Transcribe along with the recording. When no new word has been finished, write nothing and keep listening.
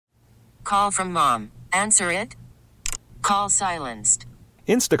Call from mom. Answer it. Call silenced.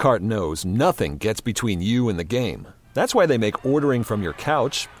 Instacart knows nothing gets between you and the game. That's why they make ordering from your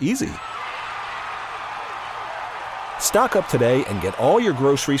couch easy. Stock up today and get all your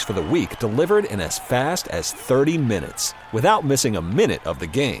groceries for the week delivered in as fast as 30 minutes without missing a minute of the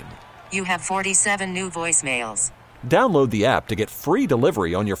game. You have 47 new voicemails. Download the app to get free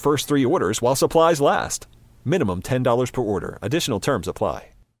delivery on your first 3 orders while supplies last. Minimum $10 per order. Additional terms apply.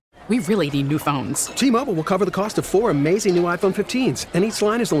 We really need new phones. T-Mobile will cover the cost of 4 amazing new iPhone 15s, and each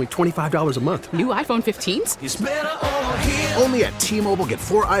line is only $25 a month. New iPhone 15s? It's better over here. Only at T-Mobile, get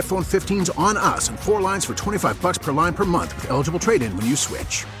 4 iPhone 15s on us and 4 lines for $25 per line per month with eligible trade-in when you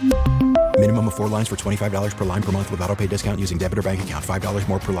switch. Minimum of 4 lines for $25 per line per month with autopay discount using debit or bank account. $5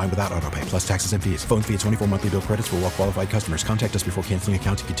 more per line without autopay, plus taxes and fees. Phone fee at 24 monthly bill credits for well-qualified customers. Contact us before canceling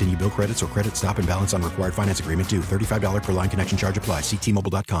account to continue bill credits or credit stop and balance on required finance agreement due. $35 per line connection charge applies. See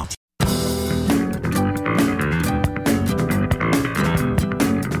T-Mobile.com.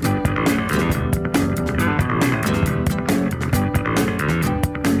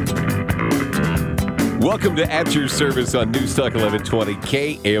 Welcome to At Your Service on News Talk 1120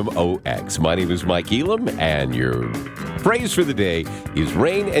 KMOX. My name is Mike Elam, and your phrase for the day is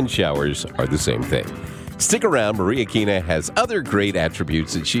rain and showers are the same thing. Stick around. Maria Keena has other great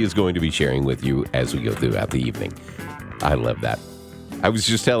attributes that she is going to be sharing with you as we go throughout the evening. I love that. I was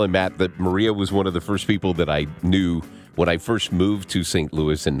just telling Matt that Maria was one of the first people that I knew when I first moved to St.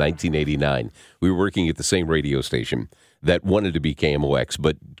 Louis in 1989. We were working at the same radio station that wanted to be KMOX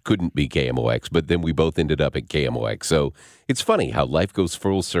but couldn't be KMOX, but then we both ended up at KMOX. So it's funny how life goes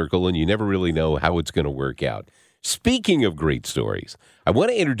full circle and you never really know how it's going to work out. Speaking of great stories, I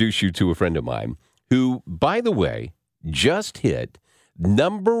want to introduce you to a friend of mine who, by the way, just hit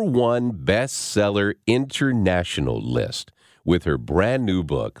 #1 bestseller international list with her brand new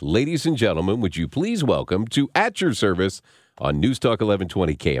book. Ladies and gentlemen, would you please welcome to At Your Service on News Talk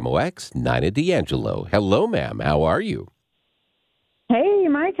 1120 KMOX, Nina DeAngelo. Hello, ma'am. How are you? Hey,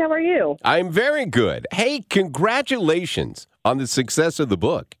 Mike. How are you? I'm very good. Hey, congratulations on the success of the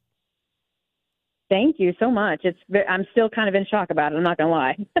book. Thank you so much. I'm still kind of in shock about it. I'm not going to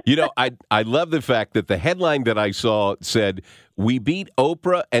lie. You know, I love the fact that the headline that I saw said, "We beat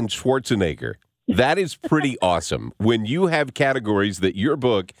Oprah and Schwarzenegger." That is pretty awesome. When you have categories that your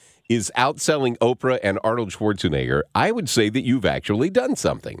book is outselling Oprah and Arnold Schwarzenegger, I would say that you've actually done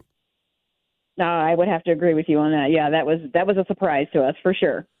something. No, I would have to agree with you on that. Yeah, that was a surprise to us for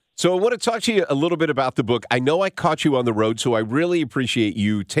sure. So I want to talk to you a little bit about the book. I know I caught you on the road, so I really appreciate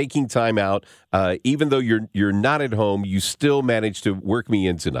you taking time out. Even though you're not at home, you still managed to work me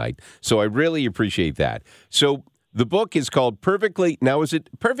in tonight. So I really appreciate that. So the book is called Perfectly. Now, is it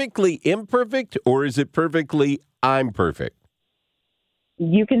Perfectly Imperfect or is it Perfectly I'm Perfect?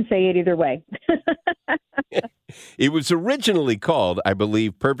 You can say it either way. It was originally called, I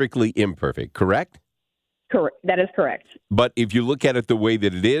believe, Perfectly Imperfect, correct? Correct. That is correct. But if you look at it the way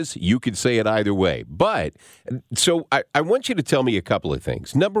that it is, you could say it either way. But so I want you to tell me a couple of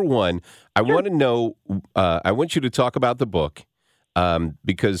things. Number one, I want to know, I want you to talk about the book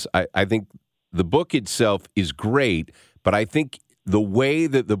because I think the book itself is great, but I think the way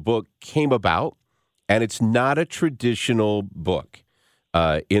that the book came about, and it's not a traditional book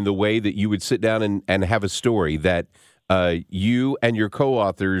in the way that you would sit down and have a story that you and your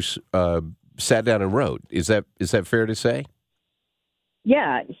co-authors sat down and wrote. Is that fair to say?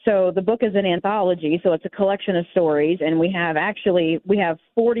 Yeah. So the book is an anthology, so it's a collection of stories, and we have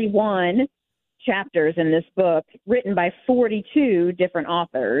 41 chapters in this book written by 42 different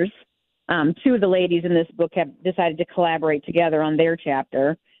authors. 2 of the ladies in this book have decided to collaborate together on their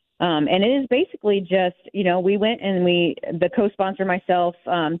chapter. And it is basically just, we went and the co-sponsor, myself,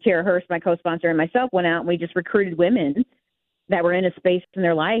 Tara Hurst, my co-sponsor, and myself went out and we just recruited women that were in a space in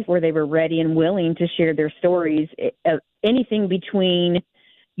their life where they were ready and willing to share their stories, anything between,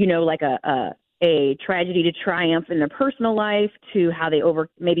 like a tragedy to triumph in their personal life to how they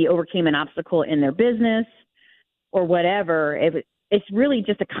maybe overcame an obstacle in their business or whatever. It's really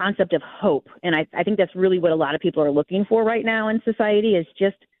just a concept of hope. And I think that's really what a lot of people are looking for right now in society is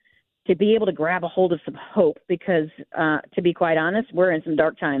just to be able to grab a hold of some hope because, to be quite honest, we're in some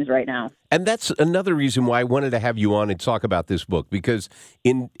dark times right now. And that's another reason why I wanted to have you on and talk about this book, because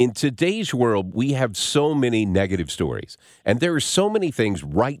in today's world, we have so many negative stories. And there are so many things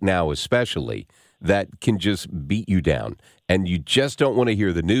right now, especially, that can just beat you down. And you just don't want to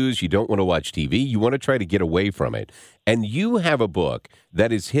hear the news. You don't want to watch TV. You want to try to get away from it. And you have a book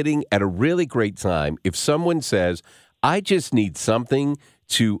that is hitting at a really great time. If someone says, I just need something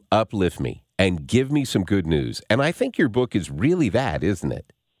to uplift me and give me some good news. And I think your book is really that, isn't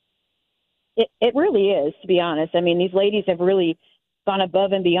it? It really is, to be honest. I mean, these ladies have really gone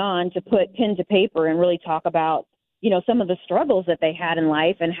above and beyond to put pen to paper and really talk about, some of the struggles that they had in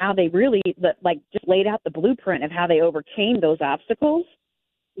life and how they really, just laid out the blueprint of how they overcame those obstacles,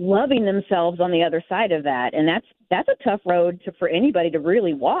 loving themselves on the other side of that. And that's a tough road for anybody to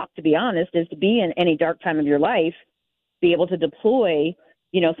really walk, to be honest, is to be in any dark time of your life, be able to deploy,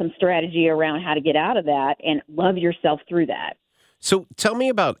 some strategy around how to get out of that and love yourself through that. So tell me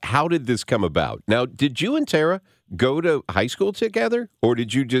about, how did this come about? Now, did you and Tara go to high school together, or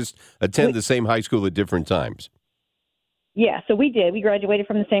did you just attend the same high school at different times? Yeah, so we did. We graduated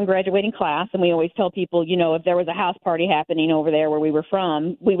from the same graduating class, and we always tell people, if there was a house party happening over there where we were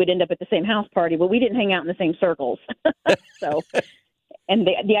from, we would end up at the same house party, but we didn't hang out in the same circles. So, and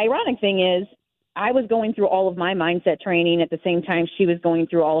the ironic thing is, I was going through all of my mindset training at the same time she was going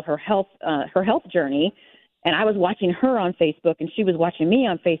through all of her health journey, and I was watching her on Facebook, and she was watching me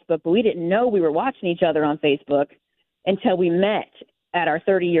on Facebook, but we didn't know we were watching each other on Facebook until we met at our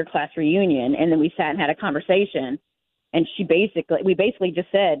 30-year class reunion, and then we sat and had a conversation. And we basically just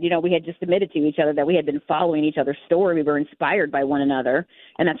said, we had just admitted to each other that we had been following each other's story. We were inspired by one another.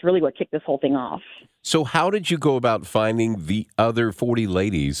 And that's really what kicked this whole thing off. So how did you go about finding the other 40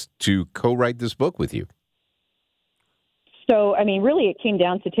 ladies to co-write this book with you? So, I mean, really it came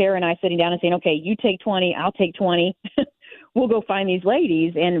down to Tara and I sitting down and saying, okay, you take 20, I'll take 20. We'll go find these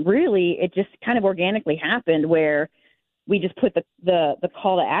ladies. And really it just kind of organically happened where we just put the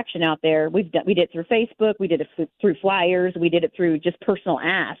call to action out there. We did it through Facebook. We did it through flyers. We did it through just personal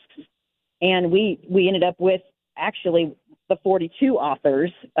asks. And we ended up with actually the 42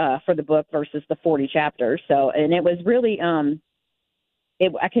 authors for the book versus the 40 chapters. So, and it was really,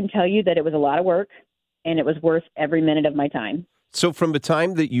 I can tell you that it was a lot of work and it was worth every minute of my time. So from the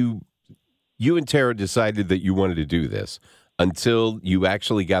time that you and Tara decided that you wanted to do this until you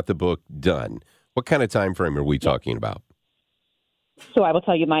actually got the book done, what kind of time frame are we talking about? So I will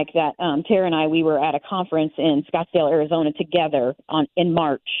tell you, Mike, that Tara and I, we were at a conference in Scottsdale, Arizona together in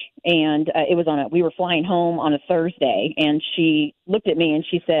March. And we were flying home on a Thursday. And she looked at me and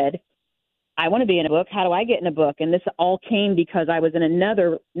she said, I want to be in a book. How do I get in a book? And this all came because I was in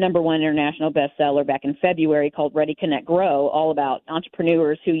another #1 international bestseller back in February called Ready, Connect, Grow, all about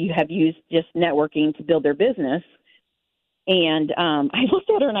entrepreneurs who have used just networking to build their business. And I looked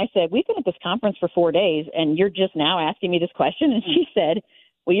at her and I said, we've been at this conference for 4 days and you're just now asking me this question? And she said,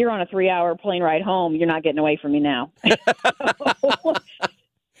 well, you're on a 3-hour plane ride home. You're not getting away from me now.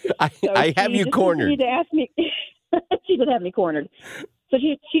 I have you cornered. To ask me, she did have me cornered. So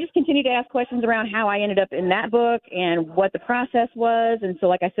she just continued to ask questions around how I ended up in that book and what the process was. And so,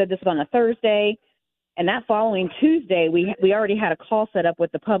 like I said, this was on a Thursday. And that following Tuesday, we already had a call set up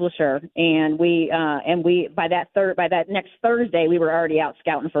with the publisher, and we by that next Thursday, we were already out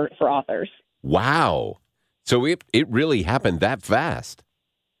scouting for authors. Wow! So it really happened that fast.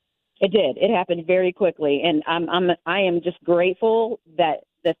 It did. It happened very quickly, and I am just grateful that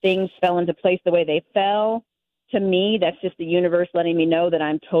the things fell into place the way they fell. To me, that's just the universe letting me know that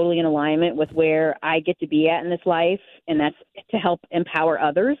I'm totally in alignment with where I get to be at in this life, and that's to help empower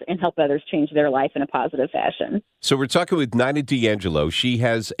others and help others change their life in a positive fashion. So we're talking with Nina DeAngelo. She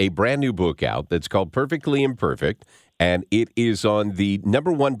has a brand new book out that's called Perfectly ImPerfect, and it is on the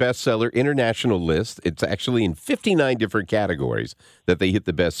 #1 bestseller international list. It's actually in 59 different categories that they hit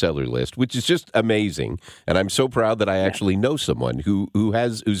the bestseller list, which is just amazing. And I'm so proud that I actually know someone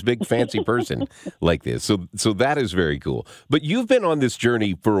who's big fancy person like this. So that is very cool. But you've been on this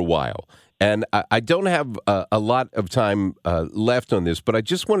journey for a while. And I don't have a lot of time left on this, but I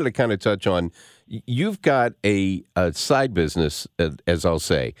just wanted to kind of touch on, you've got a side business, as I'll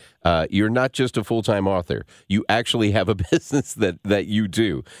say. You're not just a full-time author. You actually have a business that you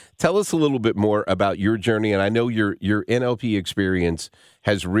do. Tell us a little bit more about your journey. And I know your NLP experience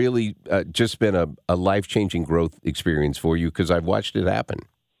has really just been a life-changing growth experience for you, because I've watched it happen.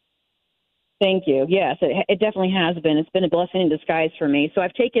 Thank you. Yes, it definitely has been. It's been a blessing in disguise for me. So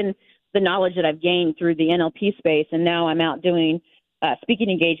I've taken the knowledge that I've gained through the NLP space, and now I'm out doing speaking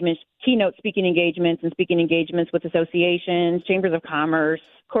engagements, keynote speaking engagements, and speaking engagements with associations, chambers of commerce,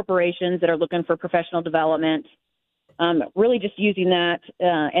 corporations that are looking for professional development. Really just using that.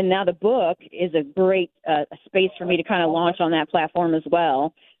 And now the book is a great space for me to kind of launch on that platform as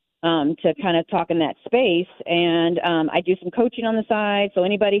well, to kind of talk in that space. And I do some coaching on the side. So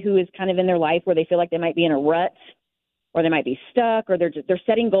anybody who is kind of in their life where they feel like they might be in a rut, or they might be stuck, or they're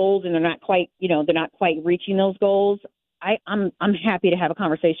setting goals and they're not quite reaching those goals. I'm happy to have a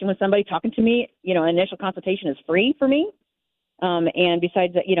conversation with somebody talking to me. An initial consultation is free for me. And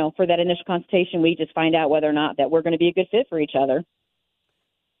besides that, for that initial consultation, we just find out whether or not that we're going to be a good fit for each other.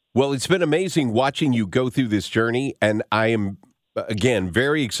 Well, it's been amazing watching you go through this journey, and I am, again,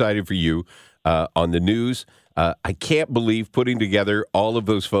 very excited for you on the news. I can't believe putting together all of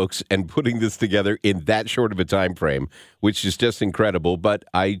those folks and putting this together in that short of a time frame, which is just incredible. But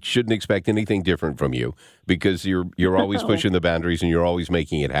I shouldn't expect anything different from you because you're always pushing the boundaries and you're always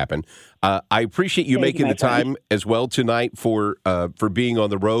making it happen. I appreciate you making the time as well tonight for being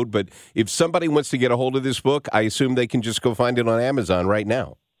on the road. But if somebody wants to get a hold of this book, I assume they can just go find it on Amazon right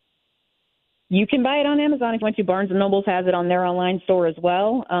now. You can buy it on Amazon if you want to. Barnes & Noble has it on their online store as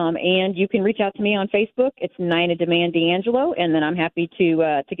well. And you can reach out to me on Facebook. It's Nina DeAngelo, and then I'm happy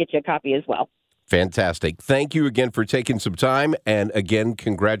to get you a copy as well. Fantastic. Thank you again for taking some time, and again,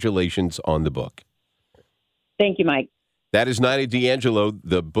 congratulations on the book. Thank you, Mike. That is Nina DeAngelo.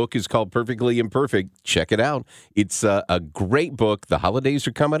 The book is called Perfectly ImPerfect. Check it out. It's a great book. The holidays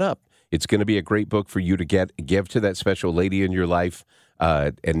are coming up. It's going to be a great book for you to give to that special lady in your life.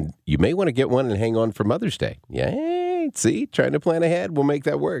 And you may want to get one and hang on for Mother's Day. Yeah, see, trying to plan ahead. We'll make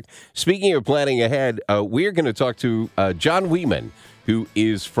that work. Speaking of planning ahead, we're going to talk to John Wiemann, who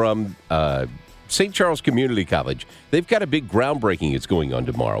is from St. Charles Community College. They've got a big groundbreaking that's going on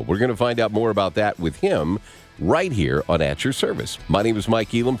tomorrow. We're going to find out more about that with him right here on At Your Service. My name is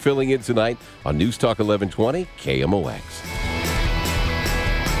Mike Elam, filling in tonight on News Talk 1120 KMOX.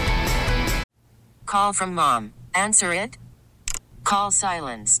 Call from mom. Answer it. Call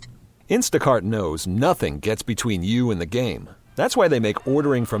silenced. Instacart knows nothing gets between you and the game. That's why they make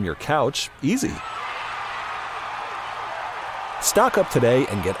ordering from your couch easy. Stock up today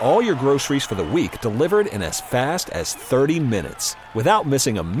and get all your groceries for the week delivered in as fast as 30 minutes without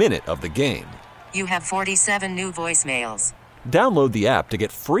missing a minute of the game. You have 47 new voicemails. Download the app to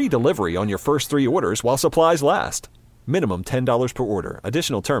get free delivery on your first 3 orders while supplies last. Minimum $10 per order.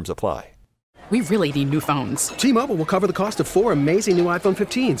 Additional terms apply. We really need new phones. T-Mobile will cover the cost of 4 amazing new iPhone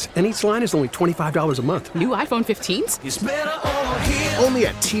 15s, and each line is only $25 a month. New iPhone 15s? It's better over here. Only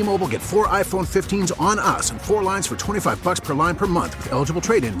at T-Mobile, get 4 iPhone 15s on us and 4 lines for $25 per line per month with eligible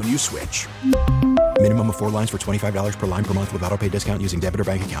trade-in when you switch. Minimum of 4 lines for $25 per line per month with autopay discount using debit or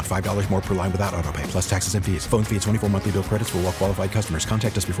bank account. $5 more per line without autopay, plus taxes and fees. Phone fee at 24 monthly bill credits for well-qualified customers.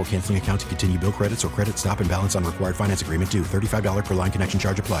 Contact us before canceling account to continue bill credits or credit stop and balance on required finance agreement due. $35 per line connection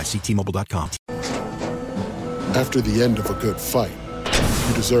charge applies. See T-Mobile.com. After the end of a good fight,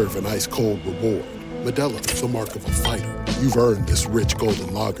 you deserve an ice-cold reward. Modelo is the mark of a fighter. You've earned this rich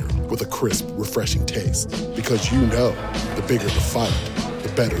golden lager with a crisp, refreshing taste. Because you know, the bigger the fight,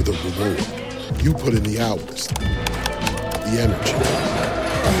 the better the reward. You put in the hours, the energy,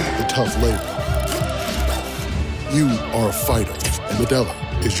 the tough labor. You are a fighter, and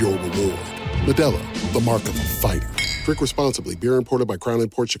Modelo is your reward. Modelo, the mark of a fighter. Drink responsibly. Beer imported by Crown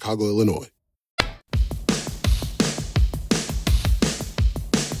Imports, Chicago, Illinois.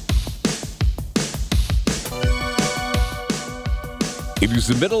 It is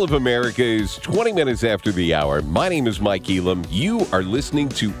the middle of America. It's 20 minutes after the hour. My name is Mike Elam. You are listening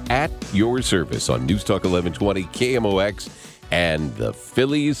to At Your Service on News Talk 1120 KMOX, and the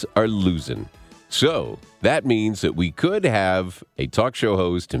Phillies are losing. So that means that we could have a talk show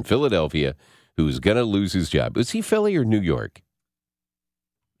host in Philadelphia who's going to lose his job. Is he Philly or New York?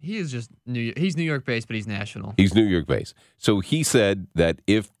 He is just he's New York based, but he's national. He's New York based. So he said that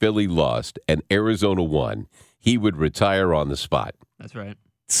if Philly lost and Arizona won, he would retire on the spot. That's right.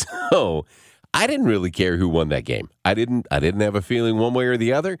 So I didn't really care who won that game. I didn't have a feeling one way or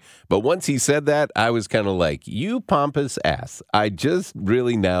the other. But once he said that, I was kind of like, you pompous ass. I just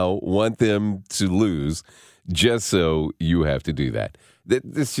really now want them to lose just so you have to do that.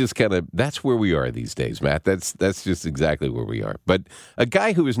 This just that's where we are these days, Matt. That's just exactly where we are. But a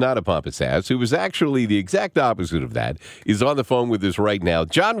guy who is not a pompous ass, who is actually the exact opposite of that, is on the phone with us right now.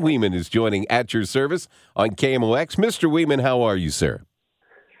 John Wiemann is joining At Your Service on KMOX. Mr. Wiemann, how are you, sir?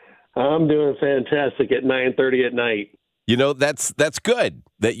 I'm doing fantastic at 9:30 at night. You know, that's good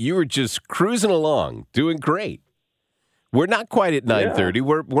that you were just cruising along, doing great. We're not quite at 9:30.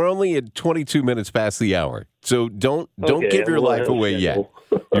 Yeah. We're only at 22 minutes past the hour. So don't give your life away yet.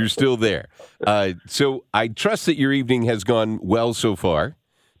 You're still there. So I trust that your evening has gone well so far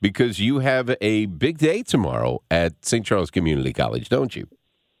because you have a big day tomorrow at St. Charles Community College, don't you?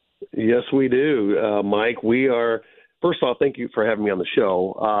 Yes, we do, Mike. We are. First off, thank you for having me on the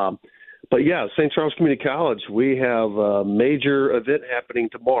show. But yeah, St. Charles Community College, we have a major event happening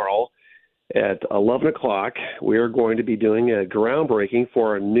tomorrow. At 11 o'clock, we are going to be doing a groundbreaking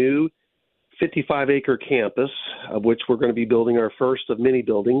for a new 55-acre campus, of which we're going to be building our first of many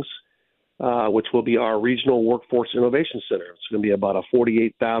buildings, which will be our Regional Workforce Innovation Center. It's going to be about a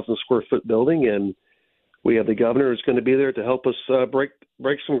 48,000 square foot building, and We have the governor who's going to be there to help us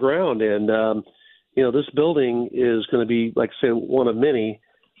break some ground. And, this building is going to be, like I say, one of many,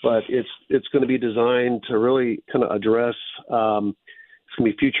 but it's going to be designed to really kind of address it's going to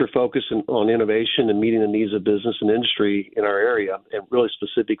be future focused on innovation and meeting the needs of business and industry in our area, and really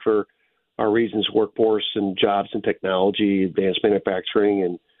specific for our region's workforce and jobs and technology, advanced manufacturing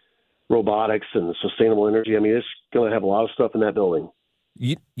and robotics and sustainable energy. I mean, it's going to have a lot of stuff in that building.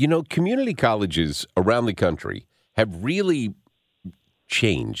 Community colleges around the country have really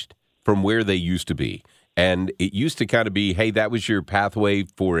changed from where they used to be. And it used to kind of be, hey, that was your pathway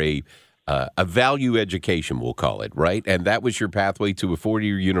for a value education, we'll call it, right? And that was your pathway to a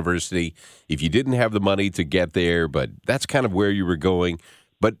 4-year university if you didn't have the money to get there, but that's kind of where you were going.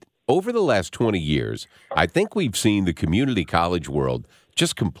 But over the last 20 years, I think we've seen the community college world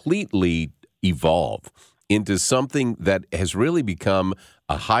just completely evolve into something that has really become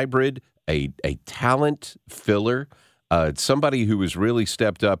a hybrid, a talent filler, somebody who has really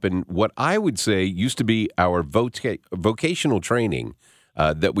stepped up in what I would say used to be our vocational training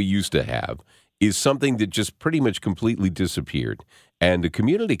that we used to have is something that just pretty much completely disappeared. And the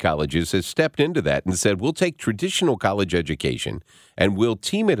community colleges has stepped into that and said, we'll take traditional college education and we'll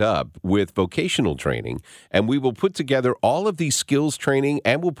team it up with vocational training, and we will put together all of these skills training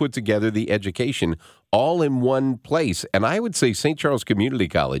and we'll put together the education all in one place. And I would say St. Charles Community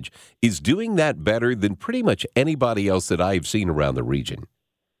College is doing that better than pretty much anybody else that I've seen around the region.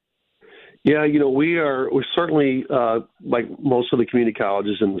 Yeah, we're certainly, like most of the community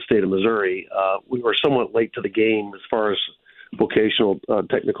colleges in the state of Missouri, we were somewhat late to the game as far as vocational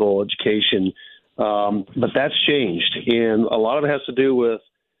technical education, but that's changed. And a lot of it has to do with,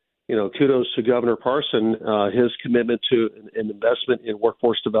 kudos to Governor Parson, his commitment to an investment in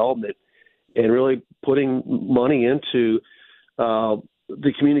workforce development and really putting money into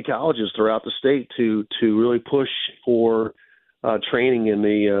the community colleges throughout the state to really push for training in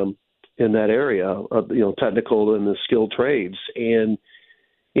that area, technical and the skilled trades. And,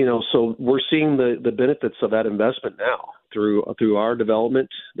 so we're seeing the benefits of that investment now through our development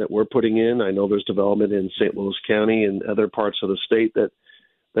that we're putting in. I know there's development in St. Louis County and other parts of the state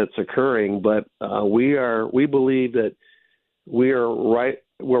that's occurring, but we believe that we are right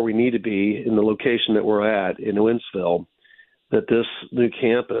where we need to be in the location that we're at in Wentzville, that this new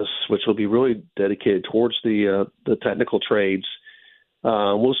campus, which will be really dedicated towards the technical trades,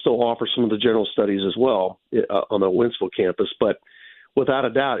 we'll still offer some of the general studies as well on the Wentzville campus, but without a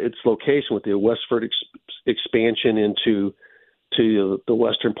doubt, its location with the westward expansion into the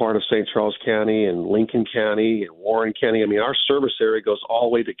western part of St. Charles County and Lincoln County and Warren County. I mean, our service area goes all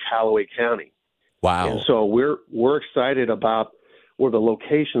the way to Callaway County. Wow! And so we're excited about where the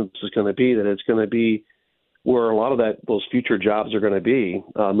location is going to be. That it's going to be where a lot of those future jobs are going to be,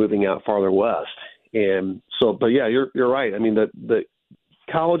 moving out farther west. And so, but yeah, you're right. I mean, the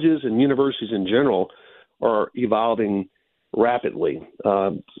colleges and universities in general are evolving rapidly,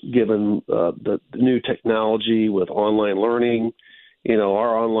 given the new technology with online learning.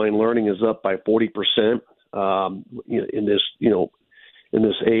 Our online learning is up by 40% in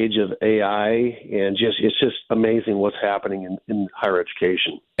this age of AI, and it's just amazing what's happening in higher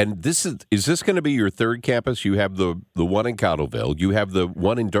education. And is this going to be your third campus? You have the one in Cottleville, you have the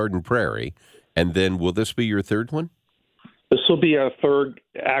one in Darden Prairie, and then will this be your third one? This will be our third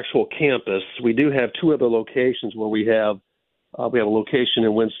actual campus. We do have two other locations where we have a location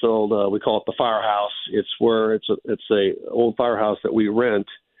in Wentzville. We call it the Firehouse. It's a old firehouse that we rent,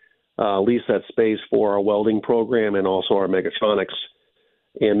 lease that space for our welding program and also our mechatronics.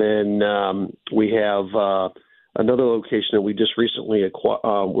 And then we have another location that we just recently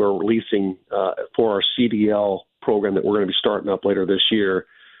we're leasing for our CDL program that we're going to be starting up later this year.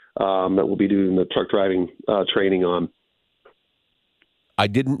 That we'll be doing the truck driving training on. I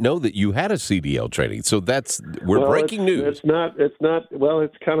didn't know that you had a CDL training, so we're breaking news.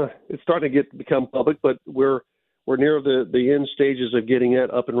 It's starting to become public, but we're near the end stages of getting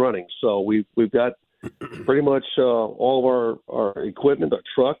it up and running. So we've got pretty much all of our equipment, our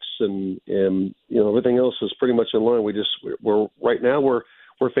trucks, and everything else is pretty much in line. We're right now we're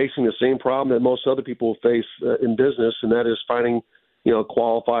facing the same problem that most other people face in business, and that is finding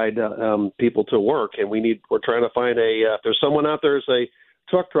qualified people to work. And we're trying to find if there's someone out there as a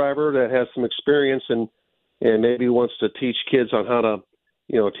truck driver that has some experience and maybe wants to teach kids on how to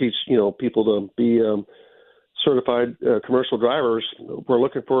teach people to be certified commercial drivers. We're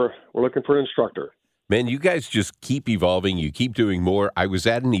looking for an instructor. Man, you guys just keep evolving. You keep doing more. I was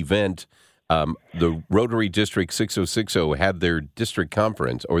at an event. The Rotary District 6060 had their district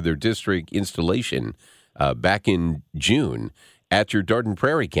conference or their district installation back in June. at your Darden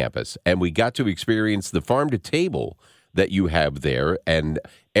Prairie campus, and we got to experience the farm to table that you have there, and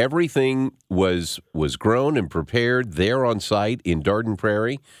everything was grown and prepared there on site in Darden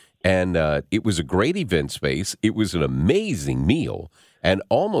Prairie, and it was a great event space. It was an amazing meal, and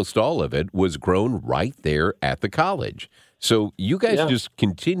almost all of it was grown right there at the college. So you guys just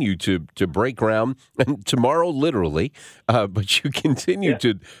continue to break ground, and tomorrow literally, but you continue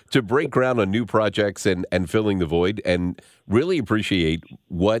to break ground on new projects and filling the void, and really appreciate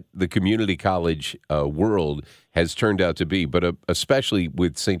what the community college world has turned out to be, but especially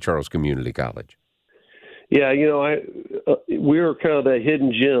with St. Charles Community College. Yeah, we're kind of the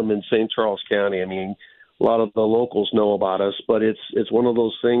hidden gem in St. Charles County. I mean, a lot of the locals know about us, but it's one of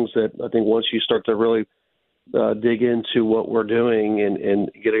those things that I think once you start to really dig into what we're doing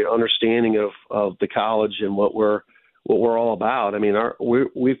and get an understanding of the college and what we're all about. I mean,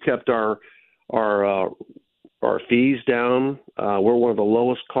 we've kept our fees down. We're one of the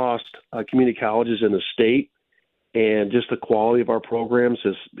lowest cost community colleges in the state, and just the quality of our programs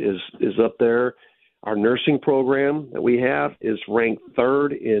is up there. Our nursing program that we have is ranked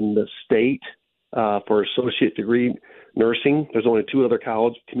third in the state for associate degree nursing. There's only two other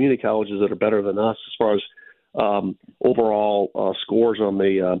community colleges that are better than us as far as overall scores on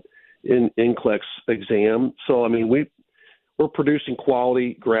the NCLEX exam. So, I mean, we're producing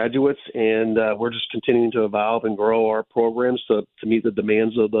quality graduates, and we're just continuing to evolve and grow our programs to meet the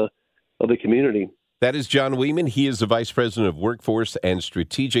demands of the community. That is John Wiemann. He is the Vice President of Workforce and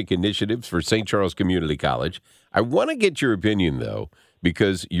Strategic Initiatives for St. Charles Community College. I want to get your opinion, though,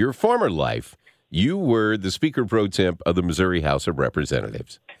 because your former life, you were the Speaker Pro Temp of the Missouri House of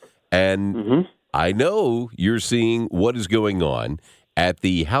Representatives. And I know you're seeing what is going on at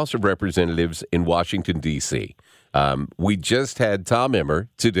the House of Representatives in Washington, D.C. We just had Tom Emmer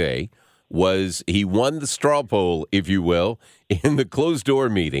today. He won the straw poll, if you will, in the closed-door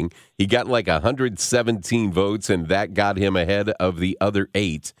meeting. He got like 117 votes, and that got him ahead of the other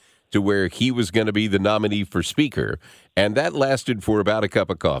 8 to where he was going to be the nominee for Speaker. And that lasted for about a cup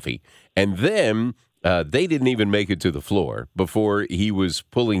of coffee. And then they didn't even make it to the floor before he was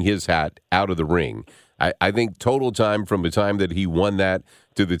pulling his hat out of the ring. I think total time from the time that he won that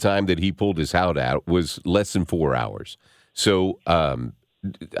to the time that he pulled his hat out was less than 4 hours. So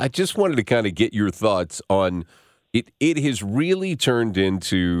I just wanted to kind of get your thoughts on it. It has really turned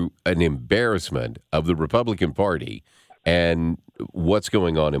into an embarrassment of the Republican Party and what's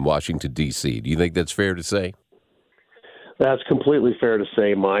going on in Washington, D.C. Do you think that's fair to say? That's completely fair to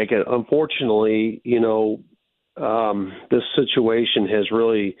say, Mike. And unfortunately, this situation has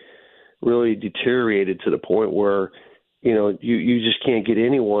really, really deteriorated to the point where, you just can't get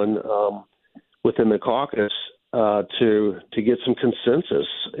anyone within the caucus to get some consensus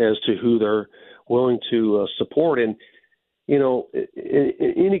as to who they're willing to support. And, in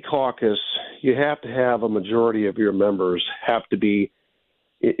any caucus, you have to have a majority of your members have to be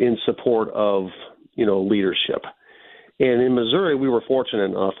in support of, leadership. And in Missouri, we were fortunate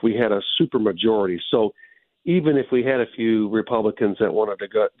enough, we had a super majority. So even if we had a few Republicans that wanted to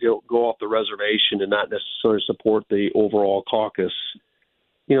go off the reservation and not necessarily support the overall caucus,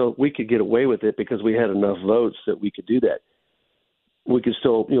 we could get away with it because we had enough votes that we could do that. We could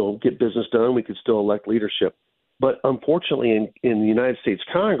still, get business done. We could still elect leadership. But unfortunately, in the United States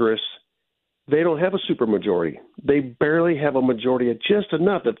Congress, they don't have a supermajority. They barely have a majority of just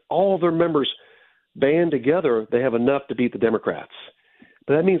enough. If all of their members band together, they have enough to beat the Democrats.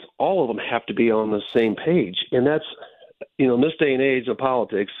 But that means all of them have to be on the same page. And that's, in this day and age of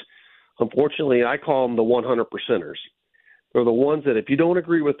politics, unfortunately, I call them the 100%ers. They're the ones that if you don't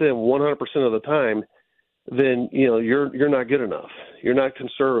agree with them 100% of the time, then you're not good enough. You're not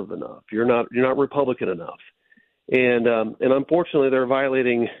conservative enough. You're not Republican enough. And unfortunately, they're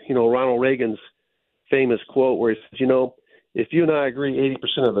violating Ronald Reagan's famous quote where he says, if you and I agree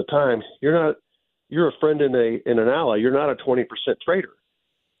 80% of the time, you're a friend and an ally. You're not a 20% traitor.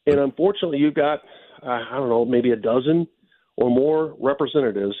 And unfortunately, you've got maybe a dozen or more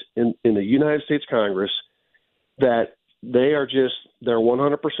representatives in the United States Congress that they're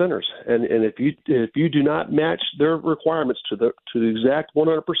 100%ers, and if you do not match their requirements to the exact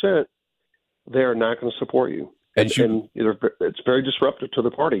 100%, they are not going to support you. And it's very disruptive to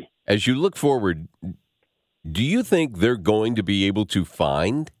the party. As you look forward, do you think they're going to be able to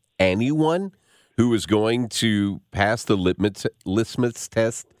find anyone who is going to pass the litmus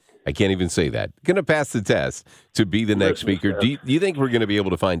test? I can't even say that. Going to pass the test to be the next speaker. Do you think we're going to be able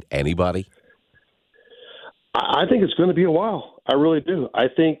to find anybody? I think it's going to be a while. I really do. I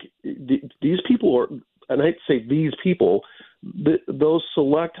think these people are, and I hate to say these people, those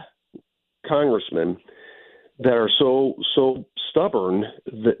select congressmen, that are so stubborn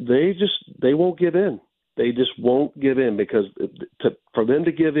that they won't give in. They just won't give in, because for them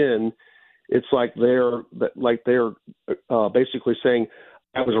to give in, it's like they're basically saying,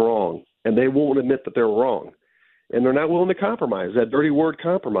 I was wrong, and they won't admit that they're wrong, and they're not willing to compromise. That dirty word,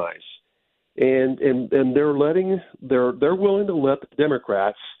 compromise, and they're willing to let the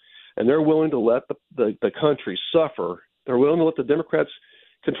Democrats, and they're willing to let the country suffer. They're willing to let the Democrats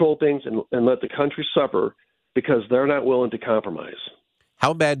control things and let the country suffer because they're not willing to compromise.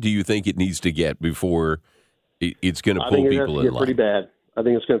 How bad do you think it needs to get before it's going to pull people in line? Pretty bad. I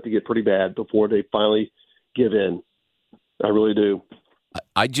think it's going to have to get pretty bad before they finally give in. I really do.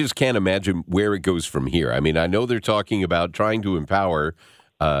 I just can't imagine where it goes from here. I mean, I know they're talking about trying to empower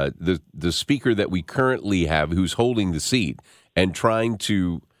the speaker that we currently have who's holding the seat and trying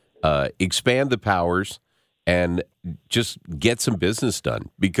to expand the powers and just get some business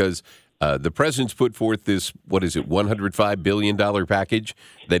done, because the president's put forth this, $105 billion package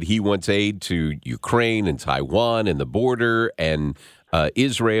that he wants aid to Ukraine and Taiwan and the border and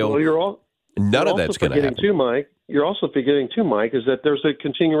Israel. Well, none of that's going to happen. You're also forgetting too, Mike, is that there's a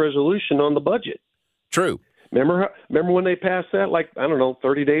continuing resolution on the budget. True. Remember when they passed that,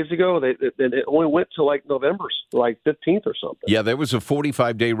 30 days ago? It only went to November, 15th or something. Yeah, there was a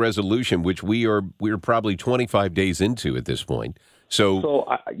 45-day resolution, which we're probably 25 days into at this point. So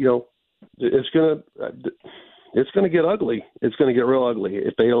it's gonna get ugly. It's gonna get real ugly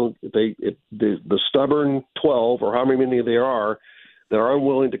if the stubborn 12 or how many they are that are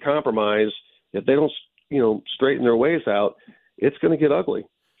unwilling to compromise. If they don't, straighten their ways out, it's going to get ugly.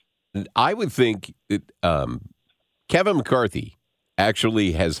 I would think Kevin McCarthy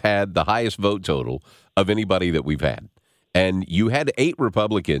actually has had the highest vote total of anybody that we've had. And you had 8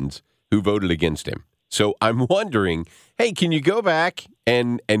 Republicans who voted against him. So I'm wondering, hey, can you go back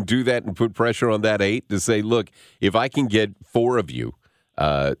and do that and put pressure on that 8 to say, look, if I can get 4 of you,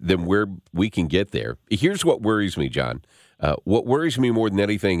 then we can get there. Here's what worries me, John. What worries me more than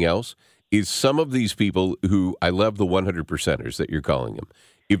anything else is some of these people who, I love the 100%ers that you're calling them.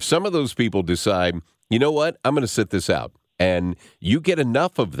 If some of those people decide, you know what, I'm going to sit this out, and you get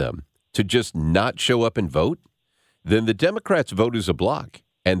enough of them to just not show up and vote, then the Democrats vote as a bloc,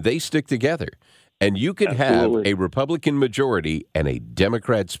 and they stick together. And you could have a Republican majority and a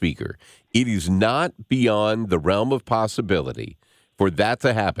Democrat speaker. It is not beyond the realm of possibility for that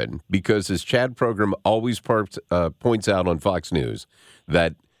to happen, because as Chad Program always points out on Fox News,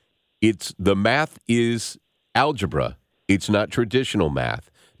 that the math is algebra. It's not traditional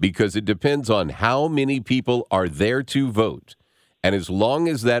math, because it depends on how many people are there to vote. And as long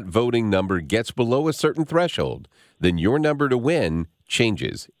as that voting number gets below a certain threshold, then your number to win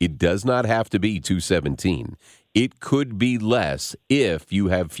changes. It does not have to be 217. It could be less if you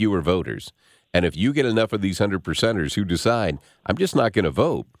have fewer voters. And if you get enough of these 100%ers who decide, I'm just not going to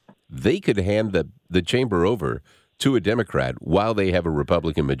vote, they could hand the chamber over to a Democrat while they have a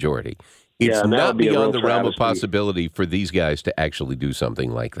Republican majority. It's not beyond the realm of possibility for these guys to actually do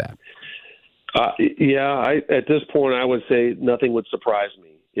something like that. At this point, I would say nothing would surprise me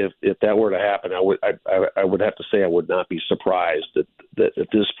if that were to happen. I would have to say I would not be surprised that at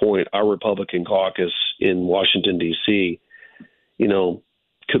this point our Republican caucus in Washington D.C.,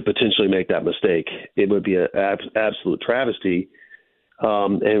 could potentially make that mistake. It would be an absolute travesty.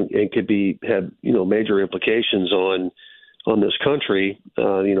 And could have major implications on this country.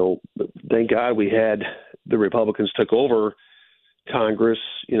 Thank God we had the Republicans took over Congress,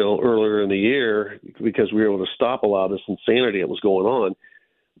 earlier in the year, because we were able to stop a lot of this insanity that was going on.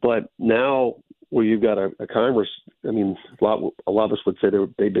 But now, where you've got a Congress, a lot of us would say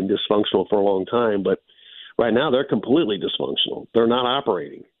they've been dysfunctional for a long time, but right now they're completely dysfunctional. They're not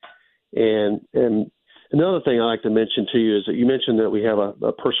operating. And another thing I like to mention to you is that you mentioned that we have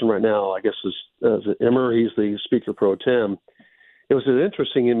a person right now, I guess is Emmer. He's the Speaker Pro Tem. It was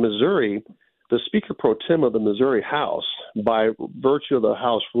interesting in Missouri, the Speaker Pro Tem of the Missouri House, by virtue of the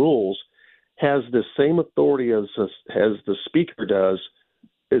House rules, has the same authority as the Speaker does,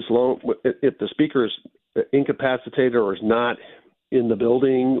 as long if the Speaker is incapacitated or is not in the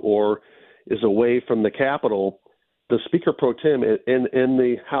building or is away from the Capitol. The Speaker Pro Tem, and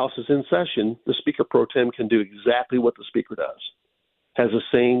the House is in session, the Speaker Pro Tem can do exactly what the Speaker does, has the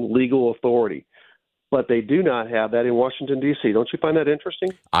same legal authority. But they do not have that in Washington, D.C. Don't you find that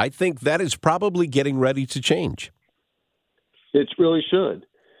interesting? I think that is probably getting ready to change. It really should.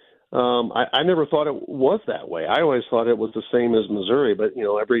 I never thought it was that way. I always thought it was the same as Missouri, but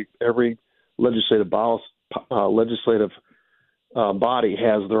every legislative body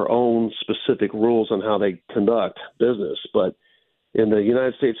has their own specific rules on how they conduct business. But in the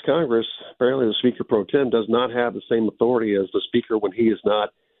United States Congress, apparently the Speaker Pro Temp does not have the same authority as the Speaker when he is not,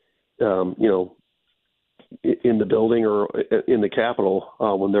 in the building or in the Capitol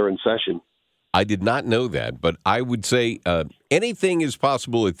when they're in session. I did not know that, but I would say anything is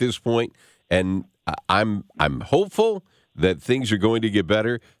possible at this point, and I'm hopeful that things are going to get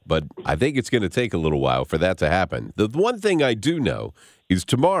better, but I think it's going to take a little while for that to happen. The one thing I do know is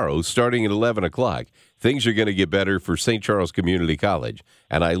tomorrow, starting at 11 o'clock, things are going to get better for St. Charles Community College,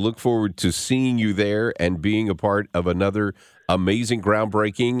 and I look forward to seeing you there and being a part of another amazing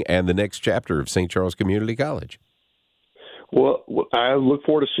groundbreaking and the next chapter of St. Charles Community College. Well, I look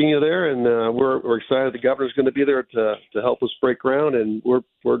forward to seeing you there, and we're excited the governor's going to be there to help us break ground, and we're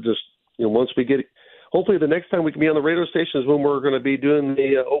just, once we get, hopefully the next time we can be on the radio station is when we're going to be doing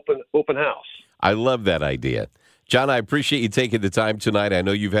the open house. I love that idea. John, I appreciate you taking the time tonight. I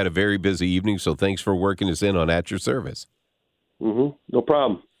know you've had a very busy evening, so thanks for working us in on At Your Service. Mm-hmm. No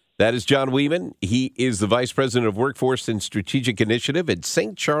problem. That is John Wiemann. He is the Vice President of Workforce and Strategic Initiative at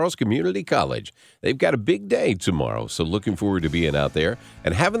St. Charles Community College. They've got a big day tomorrow, so looking forward to being out there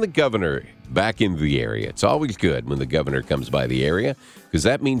and having the governor back in the area. It's always good when the governor comes by the area because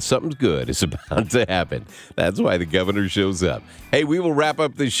that means something good is about to happen. That's why the governor shows up. Hey, we will wrap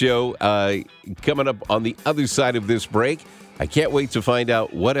up the show coming up on the other side of this break. I can't wait to find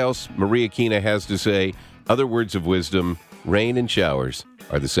out what else Maria Keena has to say. Other words of wisdom, rain and showers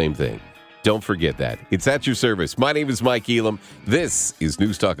are the same thing. Don't forget that. It's At Your Service. My name is Mike Elam. This is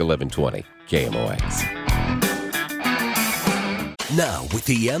News Talk 1120, KMOX. Now, with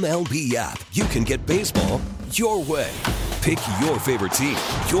the MLB app, you can get baseball your way. Pick your favorite team,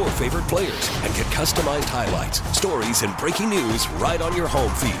 your favorite players, and get customized highlights, stories, and breaking news right on your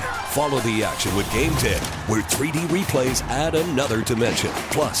home feed. Follow the action with Game Day, where 3D replays add another dimension.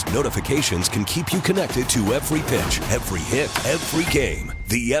 Plus, notifications can keep you connected to every pitch, every hit, every game.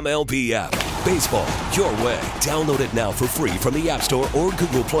 The MLB app. Baseball your way. Download it now for free from the App Store or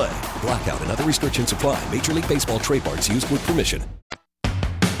Google Play. Blackout and other restrictions apply. Major League Baseball trademarks used with permission.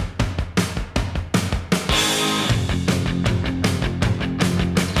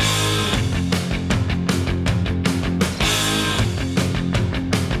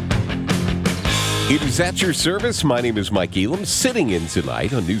 It is At Your Service. My name is Mike Elam, sitting in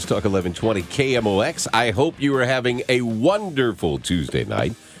tonight on News Talk 1120 KMOX. I hope you are having a wonderful Tuesday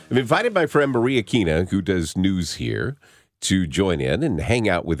night. I've invited my friend Maria Keena, who does news here, to join in and hang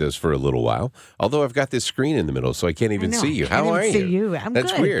out with us for a little while. Although I've got this screen in the middle, so I can't even see you. How are you? See you. I'm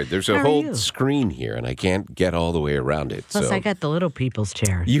That's good. weird. There's a whole screen here, and I can't get all the way around it. Plus, I got the little people's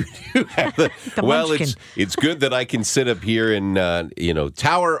chair. You do have the well, munchkin. it's good that I can sit up here and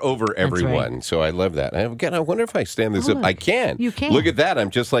tower over everyone. right. So I love that. I wonder if I stand this up. Look, I can. you can. Look at that. I'm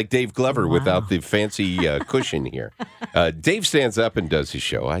just like Dave Glover without the fancy cushion here. Dave stands up and does his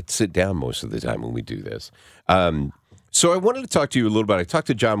show. I sit down most of the time when we do this. So I wanted to talk to you a little bit. I talked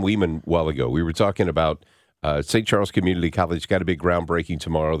to John Wiemann a while ago. We were talking about St. Charles Community College got a big groundbreaking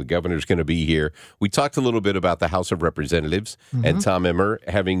tomorrow. The governor's going to be here. We talked a little bit about the House of Representatives and Tom Emmer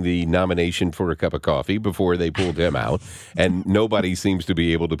having the nomination for a cup of coffee before they pulled him out. And nobody seems to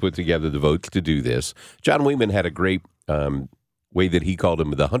be able to put together the votes to do this. John Wiemann had a great way that he called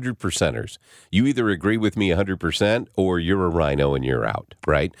them the 100%ers. You either agree with me 100% or you're a rhino and you're out,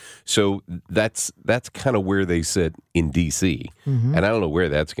 right? So that's kind of where they sit in D.C., and I don't know where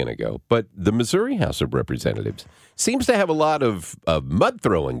that's going to go. But the Missouri House of Representatives seems to have a lot of mud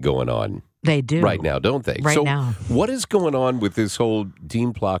throwing going on. They do. Right now, don't they? Right so now. What is going on with this whole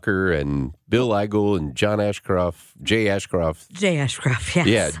Dean Plocker and Bill Eigel and Jay Ashcroft? Jay Ashcroft, yes.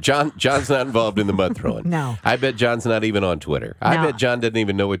 Yeah, John's not involved in the mud throwing. No. I bet John's not even on Twitter. I bet John doesn't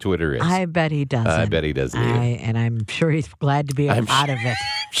even know what Twitter is. I bet he doesn't. I bet he doesn't either. And I'm sure he's glad to be out of it. I'm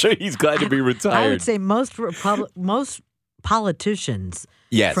sure he's glad to be retired. I would say most politicians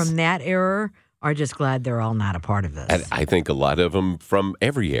from that era are just glad they're all not a part of this. And I think a lot of them from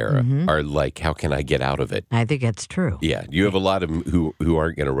every era are like, how can I get out of it? I think that's true. Yeah, you have a lot of them who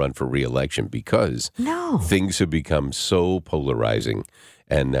aren't going to run for re-election because things have become so polarizing.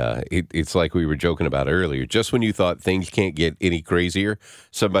 And it's like we were joking about earlier. Just when you thought things can't get any crazier,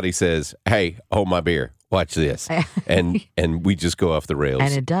 somebody says, hey, hold my beer. Watch this. And we just go off the rails.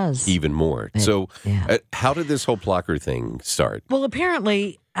 And it does. Even more. How did this whole Plocker thing start? Well,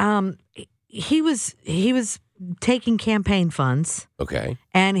 apparently he was taking campaign funds. Okay.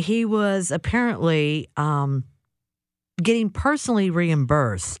 And he was apparently getting personally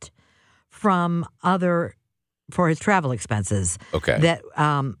reimbursed for his travel expenses. Okay. That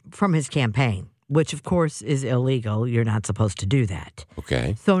from his campaign. which of course is illegal. You're not supposed to do that.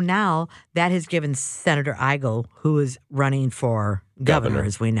 Okay. So now that has given Senator Eigel, who is running for governor,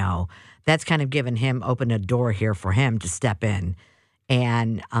 as we know, that's kind of given him, opened a door here for him to step in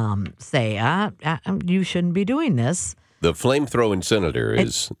and say, you shouldn't be doing this. The flame-throwing senator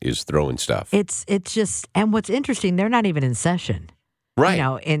is throwing stuff. It's just, and what's interesting, they're not even in session. Right. You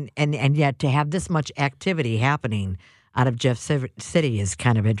know, and yet to have this much activity happening out of Jeff City is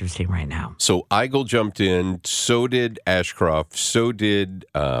kind of interesting right now. So Eigel jumped in, so did Ashcroft, so did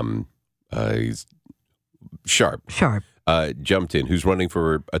Sharp. Jumped in, who's running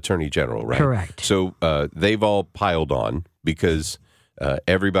for Attorney General, right? Correct. So they've all piled on because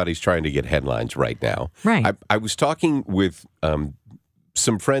everybody's trying to get headlines right now. Right. I was talking with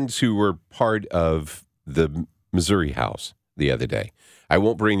some friends who were part of the Missouri House the other day. I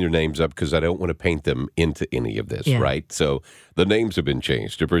won't bring their names up because I don't want to paint them into any of this, right? So the names have been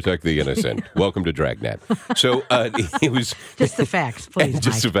changed to protect the innocent. Welcome to Dragnet. So it was... Just the facts, please,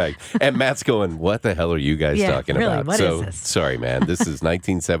 Just Mike. the fact. And Matt's going, what the hell are you guys talking really, about? What so is this? Sorry, man. This is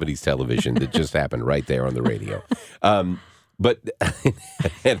 1970s television that just happened right there on the radio. But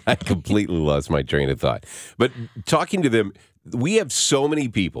and I completely lost my train of thought. But talking to them, we have so many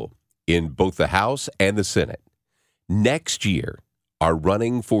people in both the House and the Senate next year are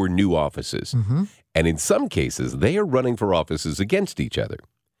running for new offices. Mm-hmm. And in some cases, they are running for offices against each other.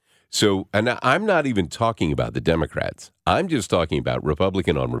 So, and I'm not even talking about the Democrats. I'm just talking about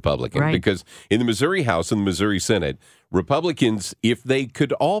Republican on Republican. Right. Because in the Missouri House and the Missouri Senate, Republicans, if they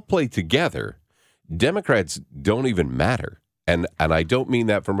could all play together, Democrats don't even matter. And I don't mean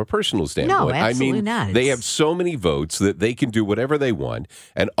that from a personal standpoint. No, absolutely I mean, not. they have so many votes that they can do whatever they want,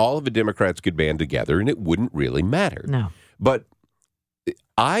 and all of the Democrats could band together, and it wouldn't really matter. No. But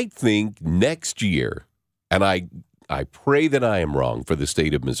I think next year, and I pray that I am wrong for the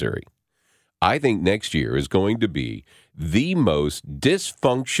state of Missouri, I think next year is going to be the most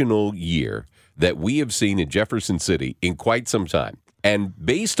dysfunctional year that we have seen in Jefferson City in quite some time. And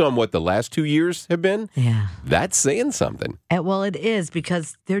based on what the last 2 years have been, that's saying something. Well, it is,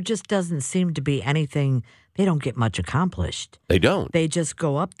 because there just doesn't seem to be anything. They don't get much accomplished. They don't. They just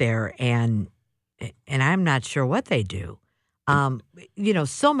go up there and I'm not sure what they do.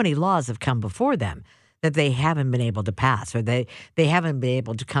 So many laws have come before them that they haven't been able to pass, or they haven't been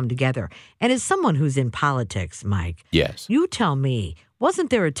able to come together. And as someone who's in politics, Mike, yes, you tell me,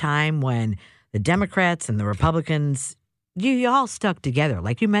 wasn't there a time when the Democrats and the Republicans, you all stuck together?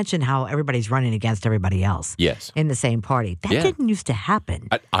 Like you mentioned how everybody's running against everybody else. Yes. In the same party. That didn't used to happen.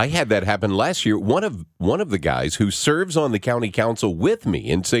 I had that happen last year. One of the guys who serves on the county council with me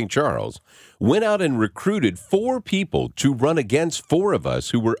in St. Charles went out and recruited 4 people to run against 4 of us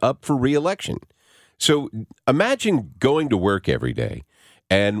who were up for re-election. So imagine going to work every day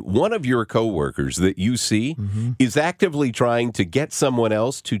and one of your coworkers that you see is actively trying to get someone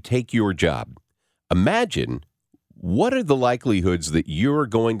else to take your job. Imagine, what are the likelihoods that you're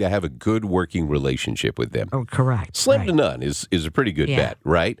going to have a good working relationship with them? Oh, correct. Slim to none is a pretty good bet,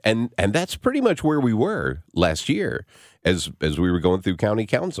 right? And that's pretty much where we were last year as we were going through county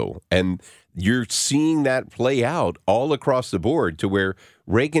council. And you're seeing that play out all across the board to where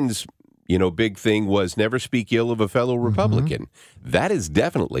Reagan's big thing was never speak ill of a fellow Republican. That has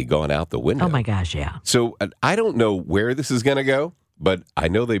definitely gone out the window. Oh, my gosh, yeah. So I don't know where this is going to go, but I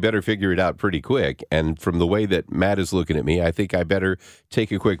know they better figure it out pretty quick. And from the way that Matt is looking at me, I think I better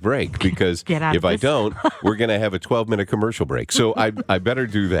take a quick break, because if I don't, we're going to have a 12-minute commercial break. So I better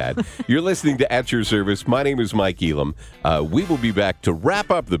do that. You're listening to At Your Service. My name is Mike Elam. We will be back to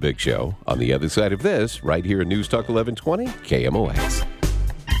wrap up the big show on the other side of this, right here in News Talk 1120 KMOX.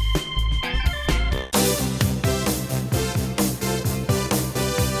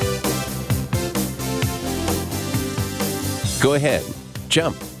 Go ahead.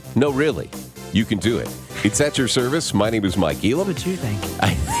 Jump. No, really. You can do it. It's At Your Service. My name is Mike Elam. What you think?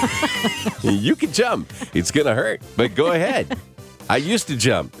 You can jump. It's going to hurt, but go ahead. I used to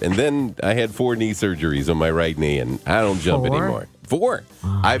jump, and then I had 4 knee surgeries on my right knee, and I don't jump 4? anymore. 4.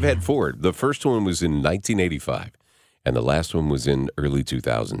 I've had 4. The first one was in 1985, and the last one was in early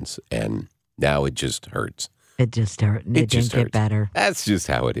 2000s, and now it just hurts. It just hurt. It didn't get better. That's just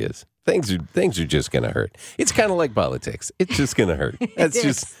how it is. Things are just going to hurt. It's kind of like politics. It's just going to hurt. That's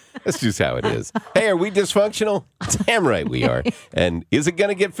just how it is. Hey, are we dysfunctional? Damn right we are. And is it going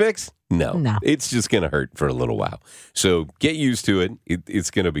to get fixed? No. It's just going to hurt for a little while. So get used to it.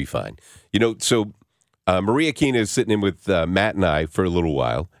 It's going to be fine. So Maria Keena is sitting in with Matt and I for a little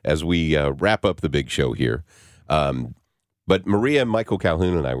while as we wrap up the big show here. But Maria and Michael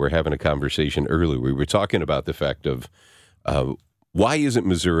Calhoun and I were having a conversation earlier. We were talking about the fact of why isn't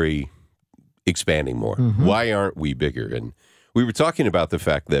Missouri expanding more? Why aren't we bigger? And we were talking about the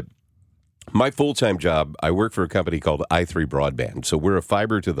fact that my full-time job, I work for a company called i3 Broadband. So we're a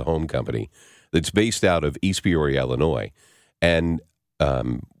fiber-to-the-home company that's based out of East Peoria, Illinois. And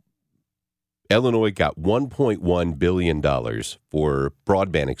Illinois got $1.1 billion for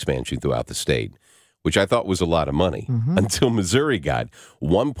broadband expansion throughout the state, which I thought was a lot of money, until Missouri got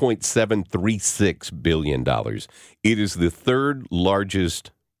 $1.736 billion. It is the third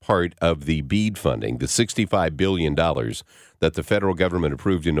largest part of the BEAD funding, the $65 billion that the federal government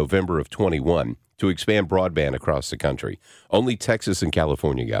approved in November of 21 to expand broadband across the country. Only Texas and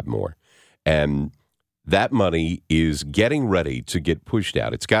California got more. And that money is getting ready to get pushed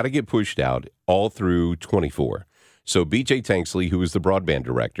out. It's got to get pushed out all through 24. So BJ Tanksley, who is the broadband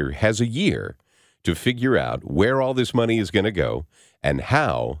director, has a year to figure out where all this money is going to go and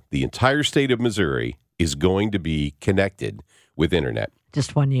how the entire state of Missouri is going to be connected with internet.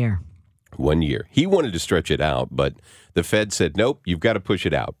 Just 1 year. 1 year. He wanted to stretch it out, but the Fed said, nope, you've got to push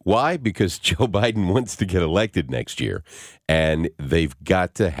it out. Why? Because Joe Biden wants to get elected next year, and they've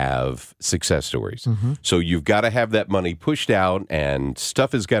got to have success stories. So you've got to have that money pushed out, and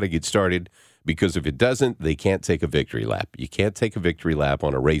stuff has got to get started, because if it doesn't, they can't take a victory lap. You can't take a victory lap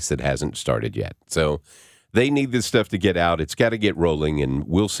on a race that hasn't started yet. So they need this stuff to get out. It's got to get rolling, and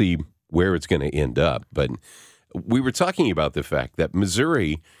we'll see where it's going to end up. But we were talking about the fact that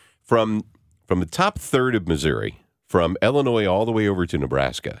Missouri, from the top third of Missouri, from Illinois all the way over to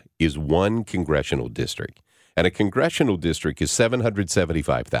Nebraska, is one congressional district. And a congressional district is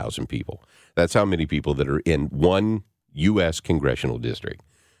 775,000 people. That's how many people that are in one U.S. congressional district.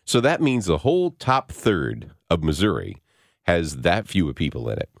 So that means the whole top third of Missouri has that few people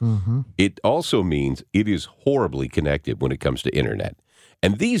in it. It also means it is horribly connected when it comes to internet.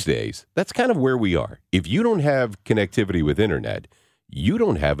 And these days, that's kind of where we are. If you don't have connectivity with internet, you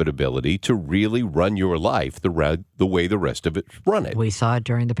don't have an ability to really run your life the way the rest of it run it. We saw it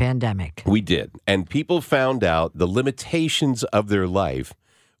during the pandemic. We did. And people found out the limitations of their life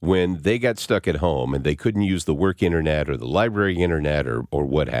when they got stuck at home and they couldn't use the work internet or the library internet or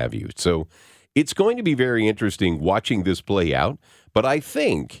what have you. So it's going to be very interesting watching this play out. But I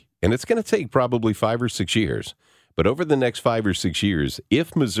think, and it's going to take probably 5 or 6 years, but over the next 5 or 6 years,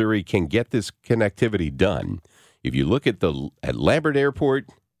 if Missouri can get this connectivity done, if you look at Lambert Airport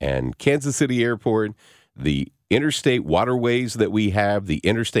and Kansas City Airport, the interstate waterways that we have, the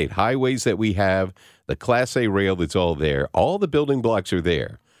interstate highways that we have, the Class A rail that's all there, all the building blocks are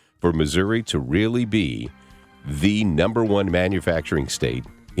there for Missouri to really be the number one manufacturing state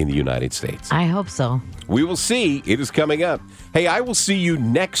in the United States. I hope so. We will see. It is coming up. Hey, I will see you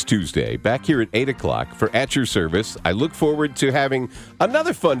next Tuesday back here at 8 o'clock for At Your Service. I look forward to having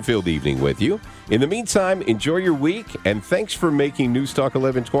another fun-filled evening with you. In the meantime, enjoy your week, and thanks for making News Talk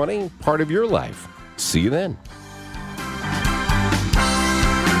 1120 part of your life. See you then.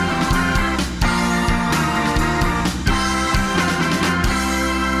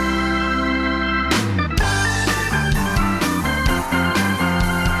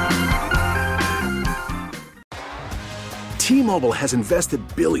 T-Mobile has invested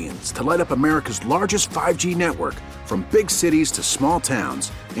billions to light up America's largest 5G network, from big cities to small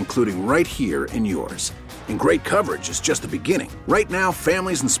towns, including right here in yours. And great coverage is just the beginning. Right now,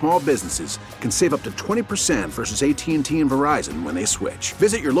 families and small businesses can save up to 20% versus AT&T and Verizon when they switch.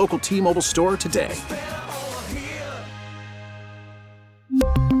 Visit your local T-Mobile store today.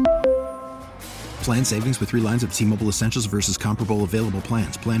 Plan savings with 3 lines of T-Mobile Essentials versus comparable available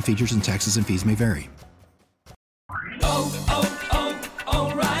plans. Plan features and taxes and fees may vary.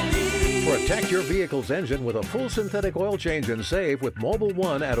 Protect your vehicle's engine with a full synthetic oil change and save with Mobile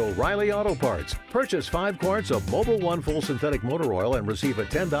One at O'Reilly Auto Parts. Purchase 5 quarts of Mobile One full synthetic motor oil and receive a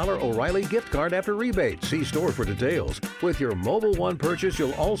 $10 O'Reilly gift card after rebate. See store for details. With your Mobile One purchase,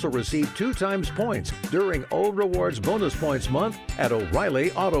 you'll also receive 2 times points during O Rewards Bonus Points Month at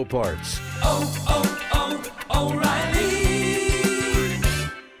O'Reilly Auto Parts. O'Reilly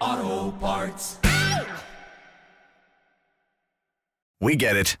Auto Parts. We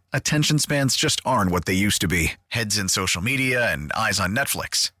get it. Attention spans just aren't what they used to be. Heads in social media and eyes on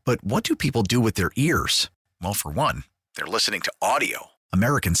Netflix. But what do people do with their ears? Well, for one, they're listening to audio.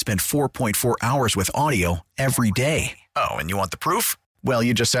 Americans spend 4.4 hours with audio every day. Oh, and you want the proof? Well,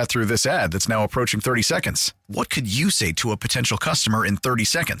 you just sat through this ad that's now approaching 30 seconds. What could you say to a potential customer in 30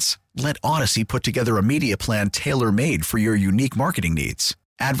 seconds? Let Odyssey put together a media plan tailor-made for your unique marketing needs.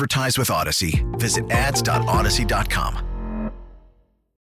 Advertise with Odyssey. Visit ads.odyssey.com.